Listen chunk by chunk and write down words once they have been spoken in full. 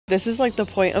This is like the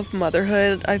point of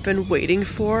motherhood I've been waiting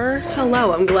for.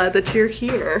 Hello, I'm glad that you're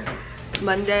here.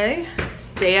 Monday,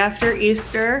 day after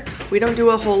Easter. We don't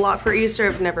do a whole lot for Easter.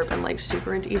 I've never been like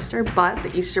super into Easter, but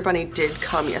the Easter bunny did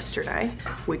come yesterday.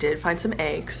 We did find some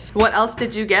eggs. What else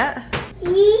did you get?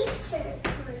 Easter.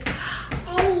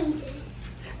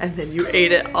 And then you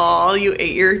ate it all. You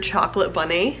ate your chocolate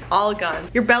bunny. All gone.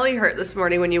 Your belly hurt this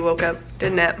morning when you woke up,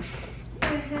 didn't it?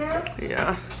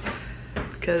 Yeah.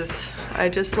 Because I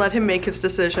just let him make his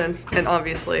decision. And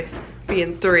obviously,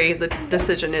 being 3, the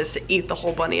decision is to eat the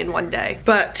whole bunny in one day.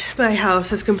 But my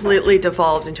house has completely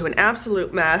devolved into an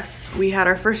absolute mess. We had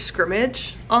our first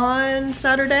scrimmage on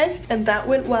Saturday, and that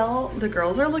went well. The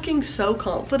girls are looking so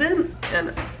confident,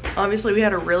 and obviously we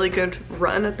had a really good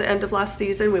run at the end of last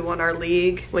season. We won our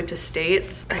league, went to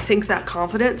states. I think that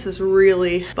confidence is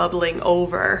really bubbling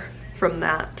over from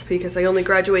that, because I only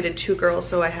graduated 2 girls,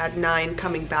 so I had 9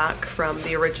 coming back from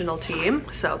the original team.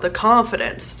 So the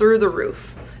confidence through the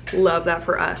roof. Love that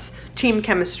for us. Team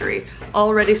chemistry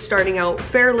already starting out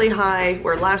fairly high,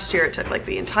 where last year it took like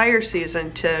the entire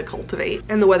season to cultivate.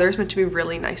 And the weather is meant to be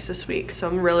really nice this week, so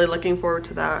I'm really looking forward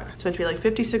to that. It's meant to be like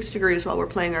 56 degrees while we're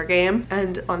playing our game,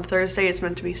 and on Thursday it's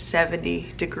meant to be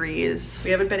 70 degrees.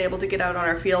 We haven't been able to get out on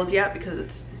our field yet because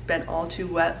it's been all too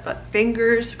wet, but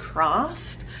fingers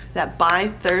crossed that by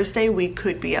Thursday we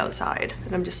could be outside.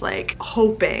 And I'm just like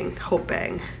hoping.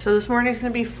 So this morning is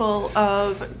gonna be full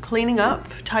of cleaning up,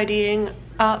 tidying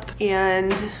up,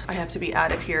 and I have to be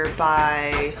out of here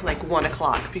by like 1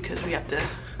 o'clock because we have to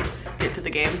get to the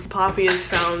game. Poppy has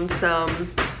found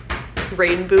some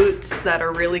rain boots that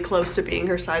are really close to being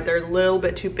her size. They're a little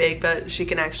bit too big, but she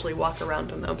can actually walk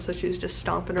around in them, so she's just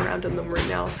stomping around in them right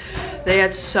now. They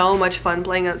had so much fun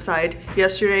playing outside.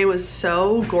 Yesterday was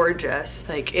so gorgeous.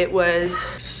 Like, it was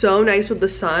so nice with the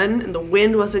sun, and the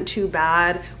wind wasn't too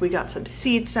bad. We got some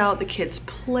seats out, the kids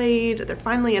played. They're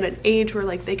finally at an age where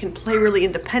like they can play really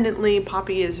independently.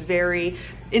 Poppy is very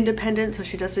independent, so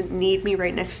she doesn't need me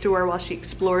right next to her while she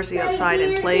explores the outside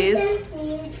and plays.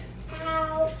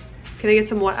 Can I get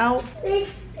some what out?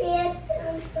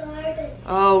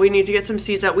 Oh, we need to get some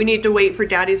seeds out. We need to wait for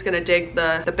Daddy's gonna dig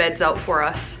the beds out for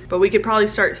us. But we could probably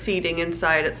start seeding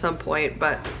inside at some point,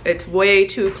 but it's way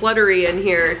too cluttery in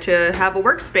here to have a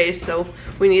workspace, so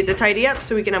we need to tidy up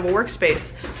so we can have a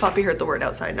workspace. Poppy heard the word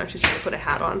outside, now she's trying to put a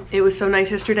hat on. It was so nice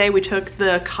yesterday. We took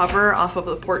the cover off of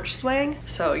the porch swing,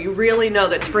 so you really know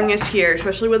that spring is here,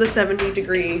 especially with a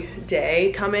 70-degree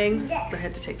day coming. I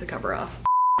had to take the cover off.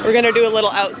 We're gonna do a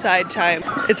little outside time.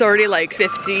 It's already like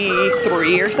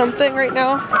 53 or something right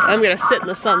now. I'm gonna sit in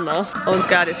the sun though. Owen's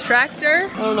got his tractor.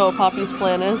 I don't know what Poppy's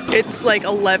plan is. It's like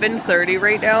 11:30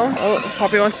 right now. Oh,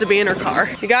 Poppy wants to be in her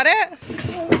car. You got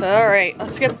it? All right,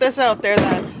 let's get this out there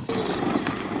then.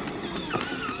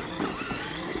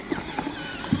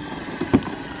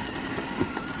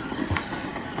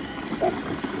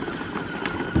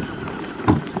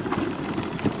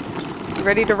 You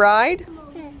ready to ride?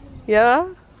 Yeah?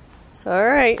 All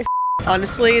right.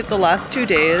 Honestly, the last 2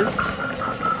 days,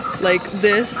 like,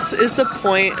 this is the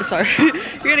point. Sorry,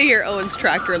 you're gonna hear Owen's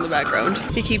tractor in the background.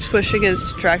 He keeps pushing his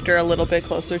tractor a little bit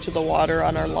closer to the water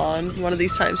on our lawn. One of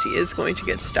these times he is going to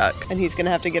get stuck, and he's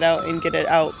gonna have to get out and get it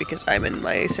out because I'm in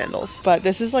my sandals. But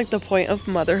this is like the point of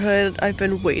motherhood I've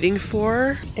been waiting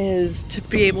for, is to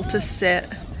be able to sit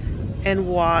and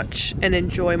watch and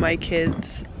enjoy my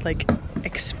kids like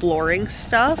exploring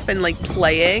stuff and like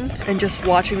playing and just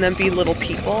watching them be little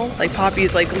people. Like,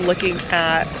 Poppy's like looking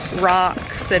at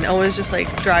rocks, and Owen's just like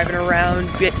driving around,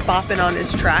 bopping on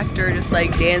his tractor, just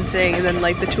like dancing, and then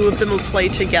like the 2 of them will play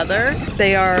together.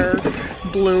 They are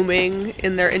blooming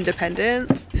in their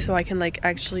independence, so I can like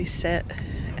actually sit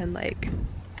and like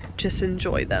just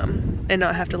enjoy them and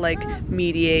not have to like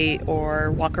mediate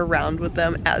or walk around with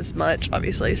them as much.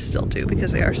 Obviously I still do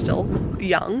because they are still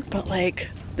young, but like,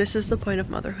 this is the point of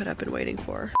motherhood I've been waiting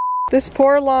for. This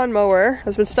poor lawnmower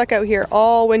has been stuck out here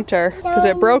all winter because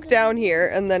it broke down here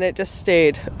and then it just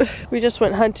stayed. We just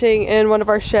went hunting in one of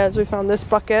our sheds. We found this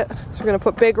bucket, so we're gonna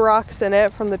put big rocks in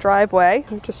it from the driveway.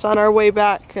 We're just on our way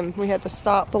back and we had to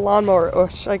stop the lawnmower,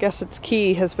 which I guess its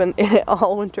key has been in it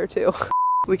all winter too.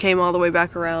 We came all the way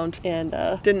back around and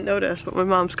didn't notice, but my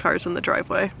mom's car's in the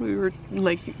driveway. We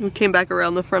came back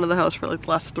around the front of the house for like the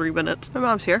last 3 minutes. My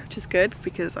mom's here, which is good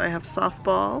because I have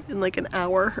softball in like an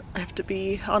hour. I have to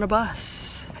be on a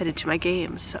bus headed to my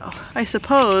game, so I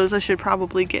suppose I should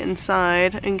probably get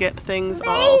inside and get things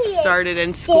all started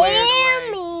and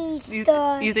squared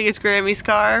away. You think it's Grammy's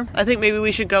car? I think maybe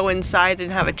we should go inside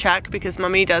and have a check because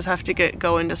Mommy does have to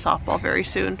go into softball very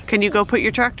soon. Can you go put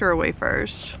your tractor away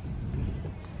first?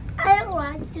 I don't want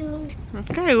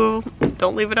Okay, well,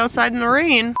 don't leave it outside in the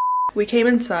rain. We came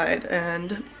inside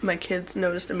and my kids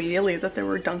noticed immediately that there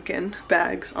were Dunkin'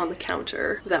 bags on the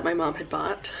counter that my mom had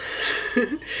bought.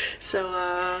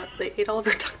 So they ate all of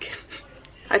her Dunkin'.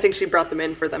 I think she brought them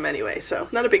in for them anyway, so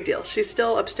not a big deal. She's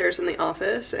still upstairs in the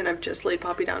office and I've just laid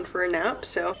Poppy down for a nap,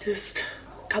 so just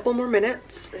a couple more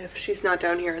minutes. If she's not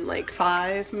down here in like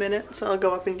 5 minutes, I'll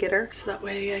go up and get her so that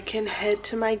way I can head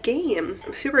to my game.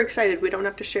 I'm super excited. We don't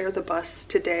have to share the bus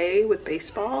today with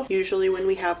baseball. Usually when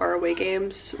we have our away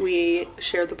games, we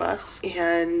share the bus,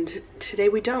 and today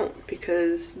we don't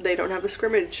because they don't have a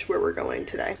scrimmage where we're going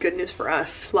today. Good news for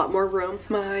us, a lot more room.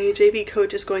 My JV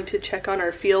coach is going to check on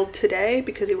our field today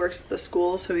because he works at the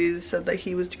school, so he said that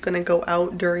he was gonna go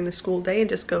out during the school day and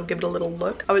just go give it a little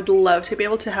look. I would love to be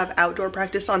able to have outdoor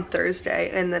practice on Thursday,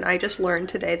 and then I just learned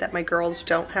today that my girls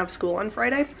don't have school on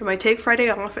Friday. I might take Friday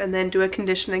off and then do a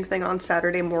conditioning thing on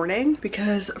Saturday morning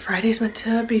because Friday's meant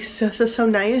to be so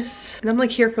nice, and I'm like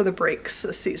here for the breaks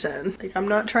this season. Like, I'm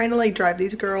not trying to like drive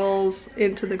these girls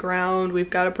into the ground. We've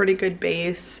got a pretty good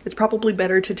base. It's probably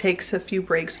better to take a few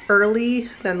breaks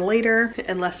early than later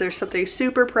unless there's something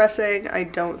super pressing. I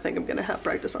don't think I'm gonna have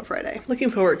practice on Friday. Looking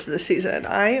forward to the season.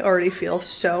 I already feel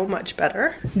so much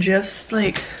better, just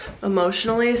like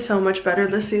emotionally so much better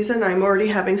this season. I'm already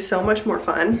having so much more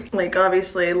fun. Like,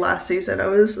 obviously last season I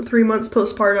was 3 months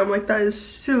postpartum. Like, that is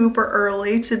super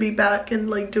early to be back and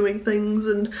like doing things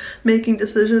and making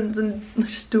decisions and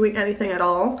just doing anything at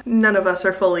all. None of us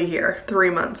are fully here 3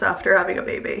 months after having a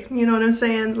baby. You know what I'm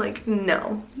saying? Like,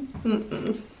 no.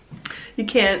 You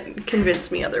can't convince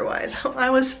me otherwise. I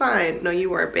was fine. No, you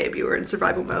weren't, babe. You were in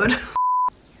survival mode.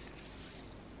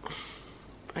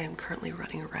 I am currently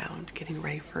running around getting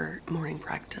ready for morning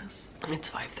practice. It's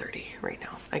 5:30 right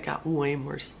now. I got way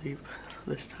more sleep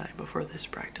this time before this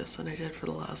practice than I did for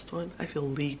the last one. I feel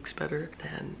leagues better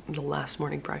than the last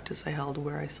morning practice I held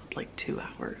where I slept like 2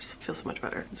 hours. I feel so much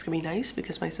better. It's gonna be nice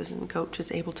because my assistant coach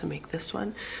is able to make this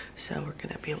one, so we're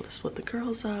gonna be able to split the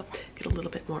girls up, get a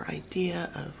little bit more idea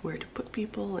of where to put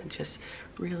people, and just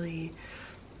really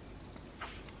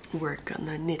work on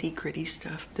the nitty-gritty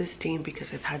stuff. This team,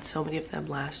 because I've had so many of them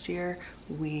last year,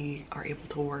 we are able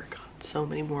to work on so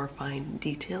many more fine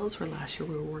details, where last year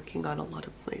we were working on a lot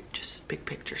of like just big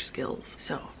picture skills.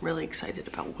 So I'm really excited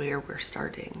about where we're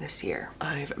starting this year.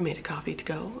 I've made a coffee to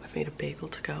go, I've made a bagel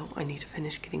to go. I need to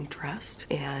finish getting dressed,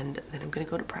 and then I'm gonna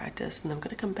go to practice, and I'm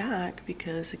gonna come back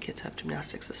because the kids have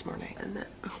gymnastics this morning. And then,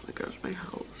 oh my gosh, my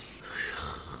house.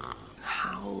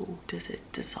 How does it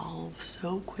dissolve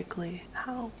so quickly?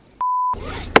 How?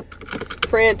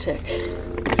 Frantic.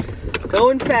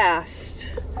 Going fast.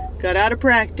 Got out of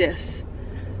practice.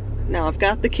 Now I've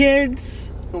got the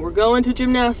kids and we're going to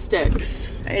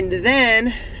gymnastics. And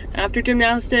then after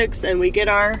gymnastics and we get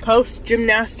our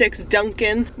post-gymnastics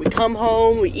Dunkin', we come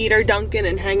home, we eat our Dunkin'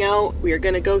 and hang out. We are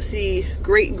gonna go see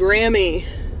Great Grammy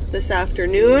this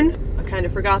afternoon. I kind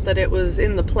of forgot that it was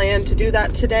in the plan to do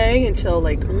that today until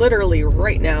like literally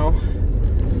right now.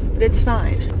 But it's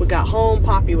fine. We got home,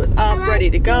 Poppy was up, ready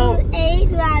to go. 2 egg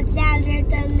grabs after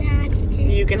gymnastics.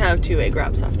 You can have 2 egg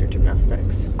grabs after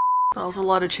gymnastics. There was a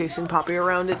lot of chasing Poppy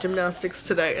around at gymnastics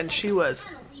today, and she was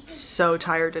so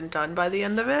tired and done by the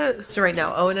end of it. So right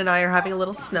now, Owen and I are having a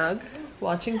little snug,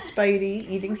 watching Spidey,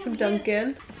 eating some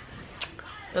Dunkin'.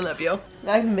 I love you.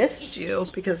 I missed you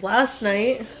because last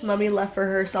night, Mommy left for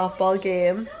her softball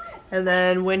game. And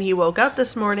then when he woke up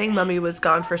this morning, Mommy was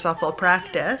gone for softball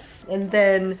practice. And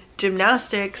then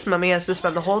gymnastics, Mommy has to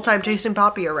spend the whole time chasing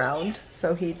Poppy around.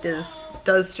 So he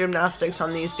does gymnastics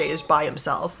on these days by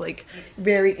himself. Like,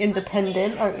 very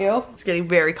independent, aren't you? He's getting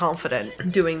very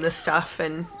confident doing this stuff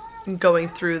and going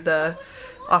through the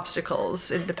obstacles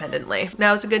independently.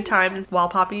 Now's a good time while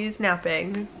Poppy's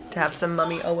napping to have some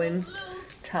Mommy Owen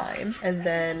time. And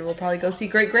then we'll probably go see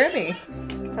Great Grammy.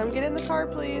 Come get in the car,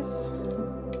 please.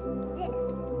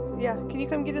 Yeah, can you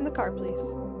come get in the car, please?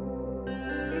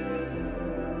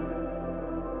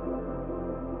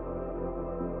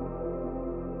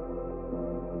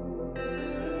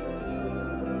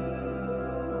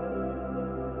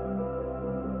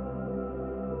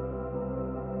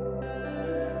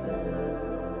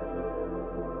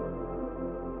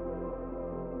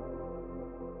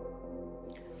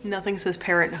 Nothing says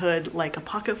parenthood like a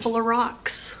pocket full of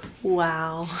rocks.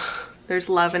 Wow. There's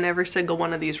love in every single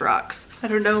one of these rocks. I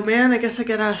don't know, man. I guess I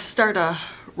gotta start a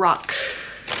rock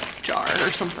jar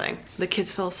or something. The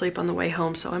kids fell asleep on the way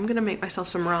home, so I'm gonna make myself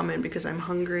some ramen because I'm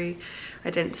hungry. I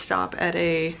didn't stop at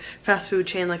a fast food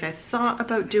chain like I thought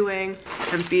about doing.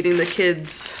 I'm feeding the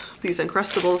kids these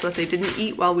Uncrustables that they didn't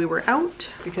eat while we were out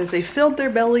because they filled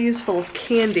their bellies full of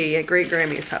candy at Great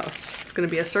Grammy's house. It's gonna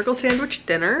be a circle sandwich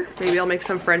dinner. Maybe I'll make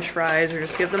some French fries or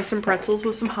just give them some pretzels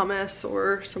with some hummus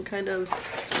or some kind of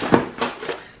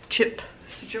chip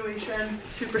situation.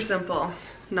 Super simple.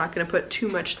 Not gonna put too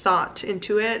much thought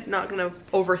into it. Not gonna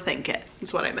overthink it,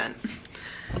 is what I meant.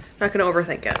 Not gonna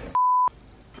overthink it.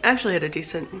 I actually had a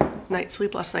decent night's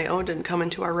sleep last night. Owen didn't come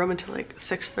into our room until like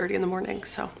 6:30 in the morning,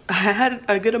 so I had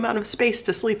a good amount of space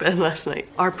to sleep in last night.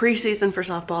 Our preseason for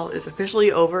softball is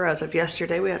officially over as of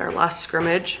yesterday. We had our last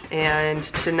scrimmage, and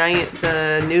tonight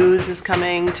the news is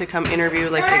coming to come interview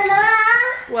like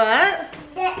what?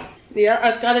 Yeah,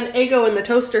 I've got an Eggo in the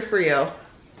toaster for you.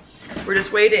 We're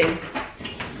just waiting.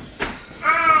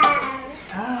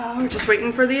 We're just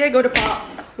waiting for the Eggo to pop.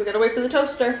 We gotta wait for the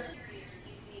toaster.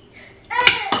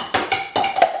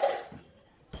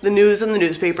 The news and the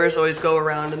newspapers always go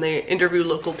around and they interview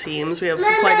local teams. We have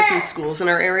quite a few schools in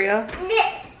our area.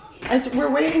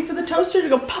 We're waiting for the toaster to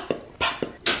go pop, pop.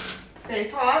 Okay,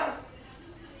 it's hot.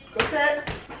 Go sit.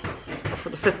 For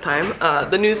the 5th time,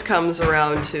 the news comes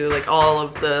around to like all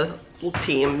of the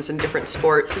teams and different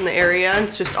sports in the area, and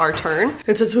it's just our turn.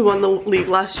 And since we won the league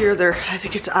last year, I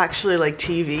think it's actually like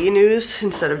TV news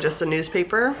instead of just a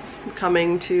newspaper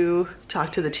coming to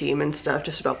talk to the team and stuff,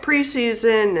 just about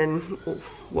preseason and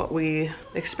what we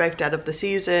expect out of the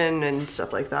season and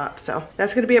stuff like that. So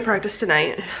that's gonna be a practice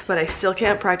tonight, but I still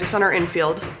can't practice on our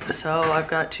infield. So I've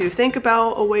got to think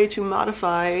about a way to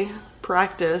modify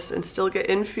practice and still get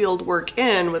infield work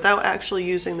in without actually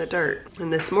using the dirt.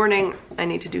 And this morning I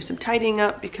need to do some tidying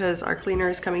up because our cleaner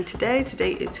is coming today.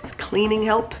 Today it's cleaning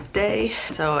help day,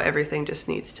 so everything just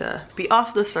needs to be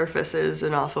off the surfaces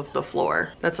and off of the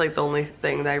floor. That's like the only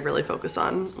thing that I really focus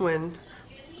on when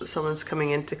someone's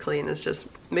coming in to clean, is just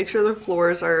make sure the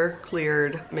floors are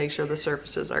cleared, make sure the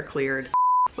surfaces are cleared.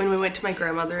 When we went to my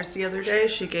grandmother's the other day,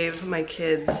 she gave my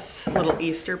kids little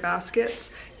Easter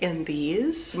baskets, and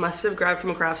these must have grabbed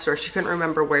from a craft store. She couldn't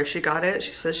remember where she got it.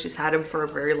 She says she's had them for a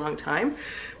very long time,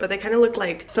 but they kind of look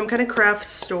like some kind of craft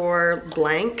store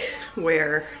blank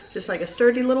where just like a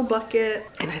sturdy little bucket,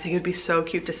 and I think it'd be so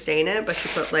cute to stain it. But she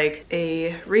put like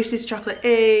a Reese's chocolate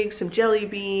egg, some jelly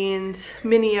beans,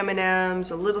 mini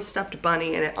M&Ms, a little stuffed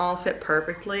bunny, and it all fit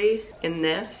perfectly in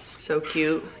this. So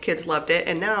cute. Kids loved it.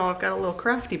 And now I've got a little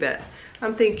crafty bit.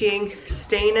 I'm thinking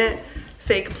stain it,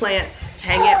 fake plant,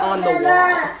 hang it on the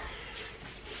wall.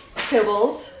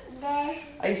 Kibbles,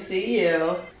 I see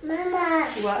you. Mama.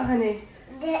 What, honey?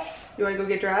 You want to go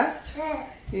get dressed?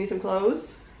 You need some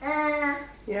clothes?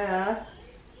 Yeah.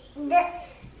 You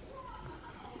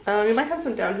might have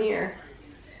some down here.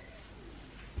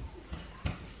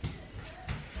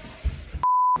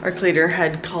 Our cleaner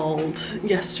had called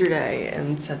yesterday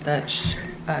and said that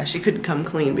she couldn't come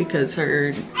clean because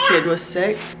her kid was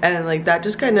sick, and like that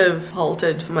just kind of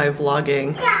halted my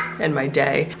vlogging and my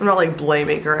day. I'm not like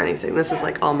blaming her or anything, this is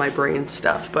like all my brain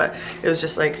stuff, but it was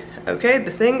just like, okay,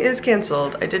 the thing is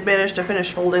canceled. I did manage to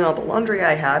finish folding all the laundry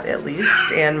I had at least,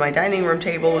 and my dining room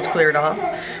table was cleared off,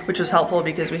 which was helpful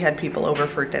because we had people over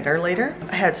for dinner later.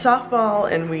 I had softball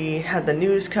and we had the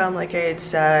news come like I had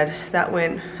said. That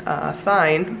went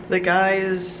fine. The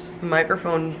guy's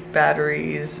microphone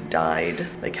batteries died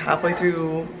like halfway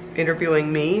through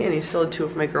interviewing me, and he still had 2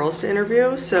 of my girls to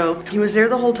interview, so he was there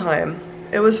the whole time.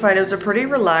 It was fine. It was a pretty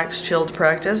relaxed, chilled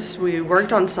practice. We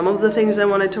worked on some of the things I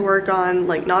wanted to work on,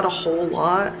 like not a whole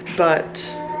lot, but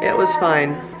it was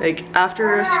fine. Like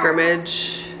after a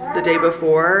scrimmage the day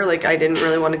before, like I didn't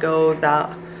really want to go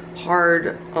that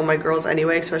hard on my girls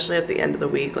anyway, especially at the end of the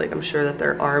week. Like I'm sure that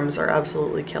their arms are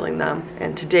absolutely killing them,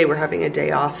 and today we're having a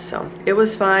day off, so it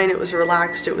was fine. It was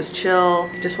relaxed, it was chill.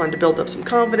 Just wanted to build up some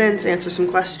confidence, answer some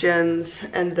questions,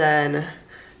 and then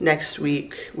next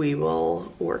week we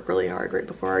will work really hard right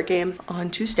before our game on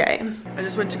Tuesday. I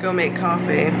just went to go make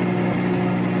coffee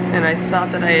and I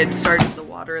thought that I had started the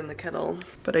water in the kettle,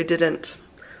 but I didn't.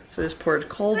 So I just poured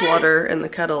cold water in the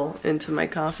kettle into my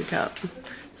coffee cup.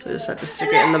 So I just had to stick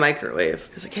it in the microwave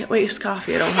because I can't waste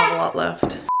coffee. I don't have a lot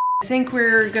left. I think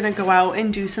we're gonna go out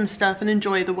and do some stuff and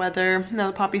enjoy the weather. Now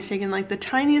the Poppy's taking like the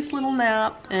tiniest little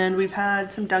nap, and we've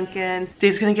had some Dunkin'.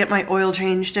 Dave's gonna get my oil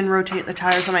changed and rotate the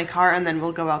tires on my car, and then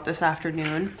we'll go out this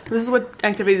afternoon. This is what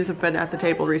activities have been at the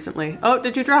table recently. Oh,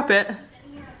 did you drop it?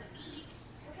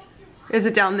 Is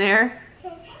it down there?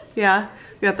 Yeah.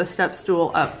 We got the step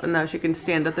stool up and now she can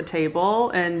stand at the table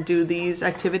and do these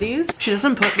activities. She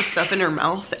doesn't put the stuff in her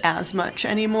mouth as much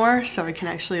anymore, so I can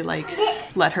actually like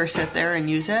let her sit there and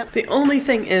use it. The only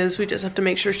thing is we just have to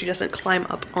make sure she doesn't climb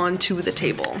up onto the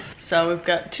table. So we've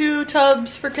got 2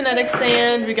 tubs for kinetic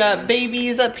sand. We got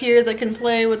babies up here that can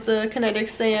play with the kinetic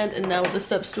sand, and now with the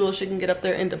step stool she can get up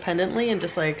there independently and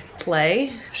just like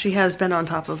play. She has been on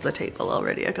top of the table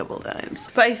already a couple times.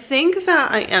 But I think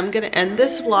that I am gonna end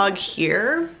this vlog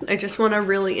here. I just want to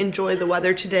really enjoy the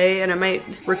weather today, and I might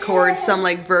record some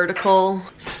like vertical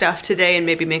stuff today and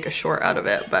maybe make a short out of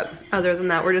it. But other than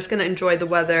that, we're just gonna enjoy the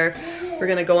weather. We're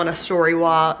gonna go on a story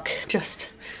walk, just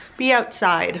be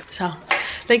outside. So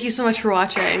thank you so much for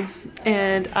watching,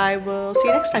 and I will see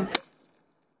you next time.